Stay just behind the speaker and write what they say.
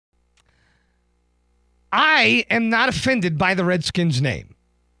I am not offended by the Redskins name.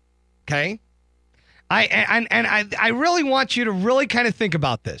 Okay? I really want you to really kind of think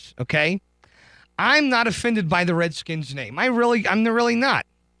about this, okay? I'm not offended by the Redskins name. I'm really not.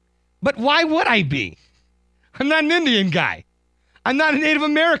 But why would I be? I'm not an Indian guy. I'm not a Native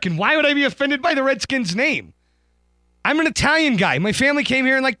American. Why would I be offended by the Redskins name? I'm an Italian guy. My family came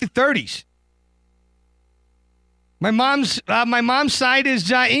here in like the 30s. My mom's side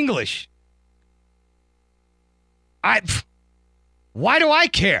is English. Why do I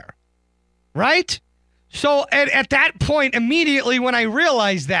care? Right? So at that point, immediately when I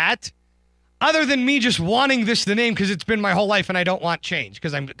realized that, other than me just wanting the name because it's been my whole life and I don't want change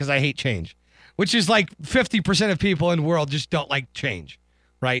because I hate change, which is like 50% of people in the world just don't like change,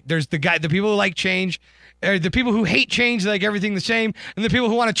 right? There's the people who like change, or the people who hate change, like everything the same, and the people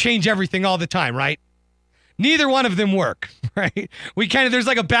who want to change everything all the time, right? Neither one of them work, right? There's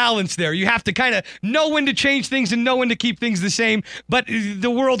like a balance there. You have to kind of know when to change things and know when to keep things the same. But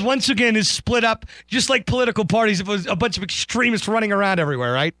the world, once again, is split up, just like political parties. It was a bunch of extremists running around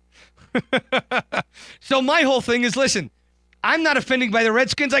everywhere, right? So my whole thing is, listen, I'm not offended by the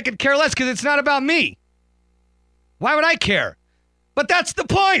Redskins. I could care less because it's not about me. Why would I care? But that's the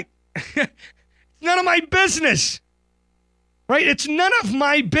point. It's none of my business, right? It's none of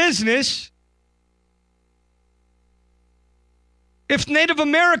my business if Native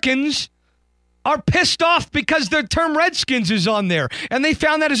Americans are pissed off because the term Redskins is on there. And they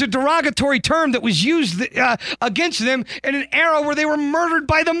found that as a derogatory term that was used against them in an era where they were murdered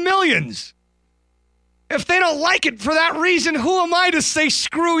by the millions. If they don't like it for that reason, who am I to say,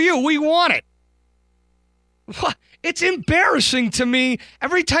 screw you, we want it? What? It's embarrassing to me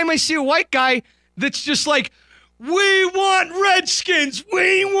every time I see a white guy that's just like, we want Redskins.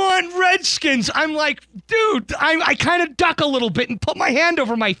 We want Redskins. I'm like, dude, I kind of duck a little bit and put my hand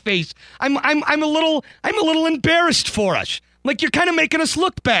over my face. I'm a little embarrassed for us. Like, you're kind of making us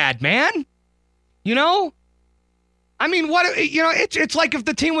look bad, man. You know? I mean, it's like if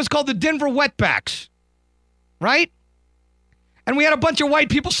the team was called the Denver Wetbacks, right? And we had a bunch of white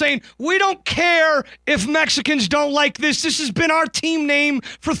people saying, we don't care if Mexicans don't like this. This has been our team name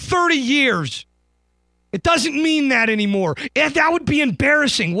for 30 years. It doesn't mean that anymore. That would be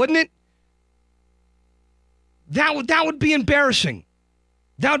embarrassing, wouldn't it? That would be embarrassing.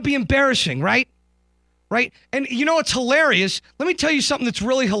 That would be embarrassing, right? Right? And you know what's hilarious? Let me tell you something that's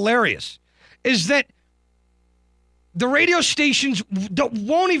really hilarious. Is that the radio stations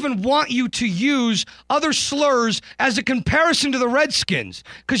won't even want you to use other slurs as a comparison to the Redskins,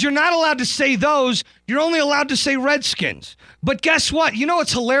 because you're not allowed to say those. You're only allowed to say Redskins. But guess what? You know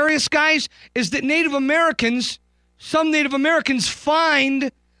what's hilarious, guys, is that some Native Americans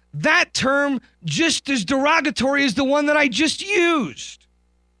find that term just as derogatory as the one that I just used.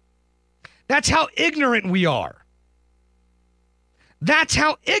 That's how ignorant we are. That's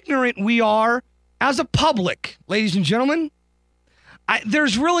how ignorant we are as a public, ladies and gentlemen.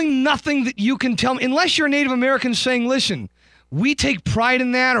 There's really nothing that you can tell me, unless you're a Native American saying, listen, we take pride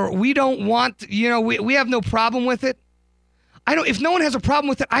in that, or we don't want, we have no problem with it. If no one has a problem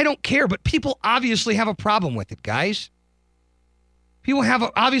with it, I don't care, but people obviously have a problem with it, guys. People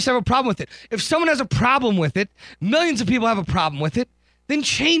obviously have a problem with it. If someone has a problem with it, millions of people have a problem with it, then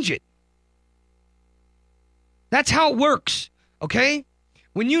change it. That's how it works, okay?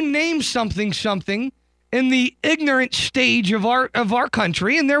 When you name something in the ignorant stage of our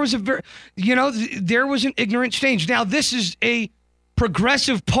country, and there was an ignorant stage. Now, this is a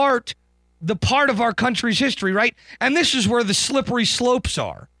progressive part, the part of our country's history, right? And this is where the slippery slopes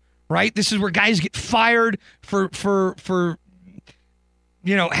are, right? This is where guys get fired for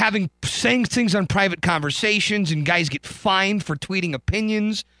saying things on private conversations, and guys get fined for tweeting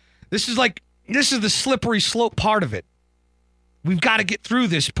opinions. This is the slippery slope part of it. We've got to get through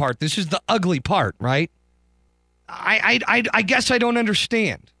this part. This is the ugly part, right? I guess I don't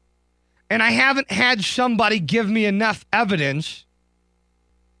understand. And I haven't had somebody give me enough evidence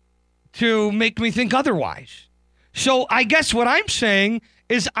to make me think otherwise. So I guess what I'm saying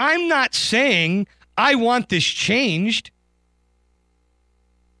is, I'm not saying I want this changed,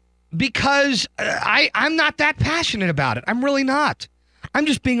 because I'm not that passionate about it. I'm really not. I'm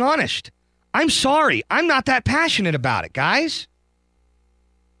just being honest. I'm sorry. I'm not that passionate about it, guys.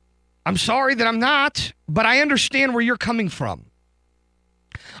 I'm sorry that I'm not, but I understand where you're coming from.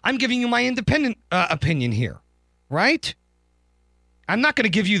 I'm giving you my independent opinion here, right? I'm not going to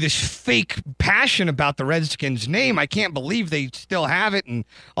give you this fake passion about the Redskins name. I can't believe they still have it and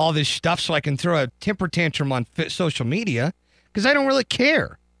all this stuff, so I can throw a temper tantrum on social media, because I don't really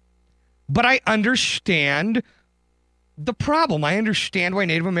care. But I understand the problem. I understand why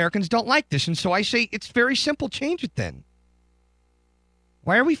Native Americans don't like this. And so I say it's very simple. Change it then.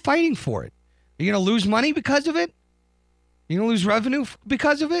 Why are we fighting for it? Are you going to lose money because of it? You going to lose revenue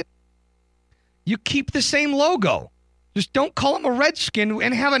because of it? You keep the same logo. Just don't call him a Redskin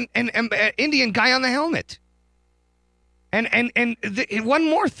and have an Indian guy on the helmet. And one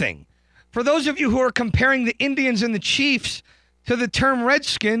more thing. For those of you who are comparing the Indians and the Chiefs to the term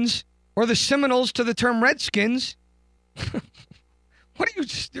Redskins or the Seminoles to the term Redskins, what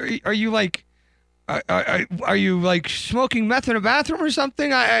are you like? Are you like smoking meth in a bathroom or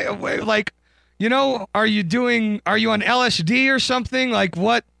something? Are you on LSD or something? Like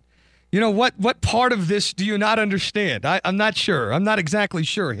what? What part of this do you not understand? I'm not sure. I'm not exactly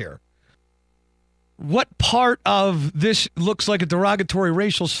sure here. What part of this looks like a derogatory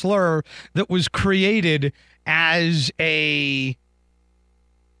racial slur that was created as a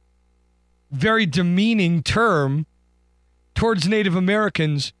very demeaning term towards Native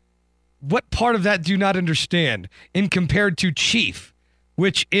Americans? What part of that do you not understand in compared to chief,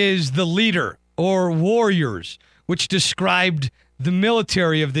 which is the leader, or warriors, which described the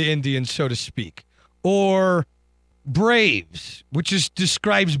military of the Indians, so to speak, or braves, which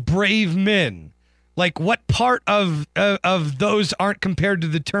describes brave men? Like, what part of those aren't compared to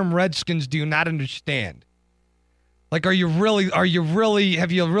the term Redskins do you not understand? Like, have you really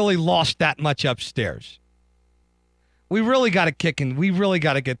lost that much upstairs? We really got to kick in. We really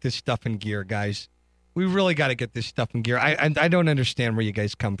got to get this stuff in gear, guys. We really got to get this stuff in gear. I don't understand where you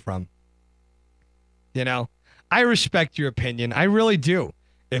guys come from. I respect your opinion. I really do.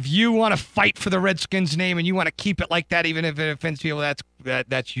 If you want to fight for the Redskins name and you want to keep it like that, even if it offends people,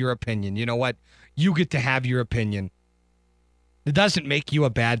 that's your opinion. You know what? You get to have your opinion. It doesn't make you a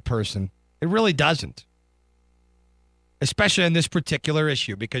bad person. It really doesn't. Especially in this particular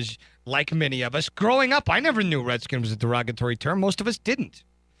issue, because like many of us, growing up, I never knew Redskin was a derogatory term. Most of us didn't.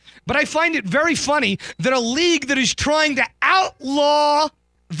 But I find it very funny that a league that is trying to outlaw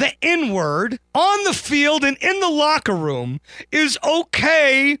the N-word on the field and in the locker room is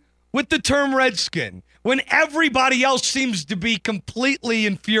okay with the term Redskin when everybody else seems to be completely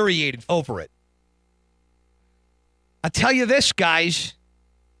infuriated over it. I'll tell you this, guys.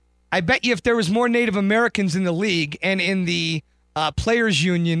 I bet you if there was more Native Americans in the league and in the players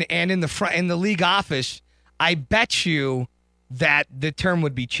union and in the league office, I bet you that the term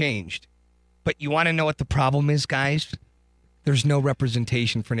would be changed. But you want to know what the problem is, guys? There's no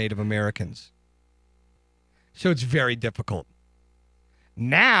representation for Native Americans. So it's very difficult.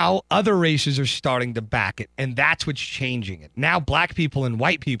 Now, other races are starting to back it, and that's what's changing it. Now, black people and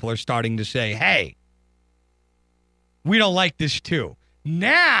white people are starting to say, hey, we don't like this too.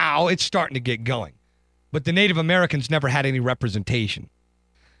 Now it's starting to get going. But the Native Americans never had any representation.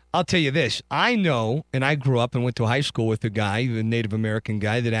 I'll tell you this. I know, and I grew up and went to high school with a guy, a Native American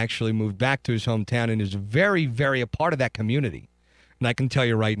guy, that actually moved back to his hometown and is very, very a part of that community. And I can tell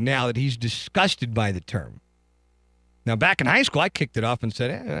you right now that he's disgusted by the term. Now, back in high school, I kicked it off and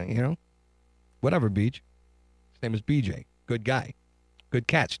said, whatever, Beach. His name is BJ. Good guy. Good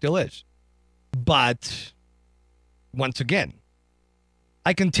cat. Still is. But once again,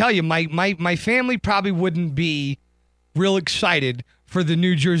 I can tell you my family probably wouldn't be real excited for the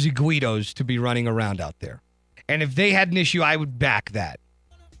New Jersey Guidos to be running around out there. And if they had an issue, I would back that.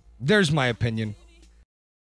 There's my opinion.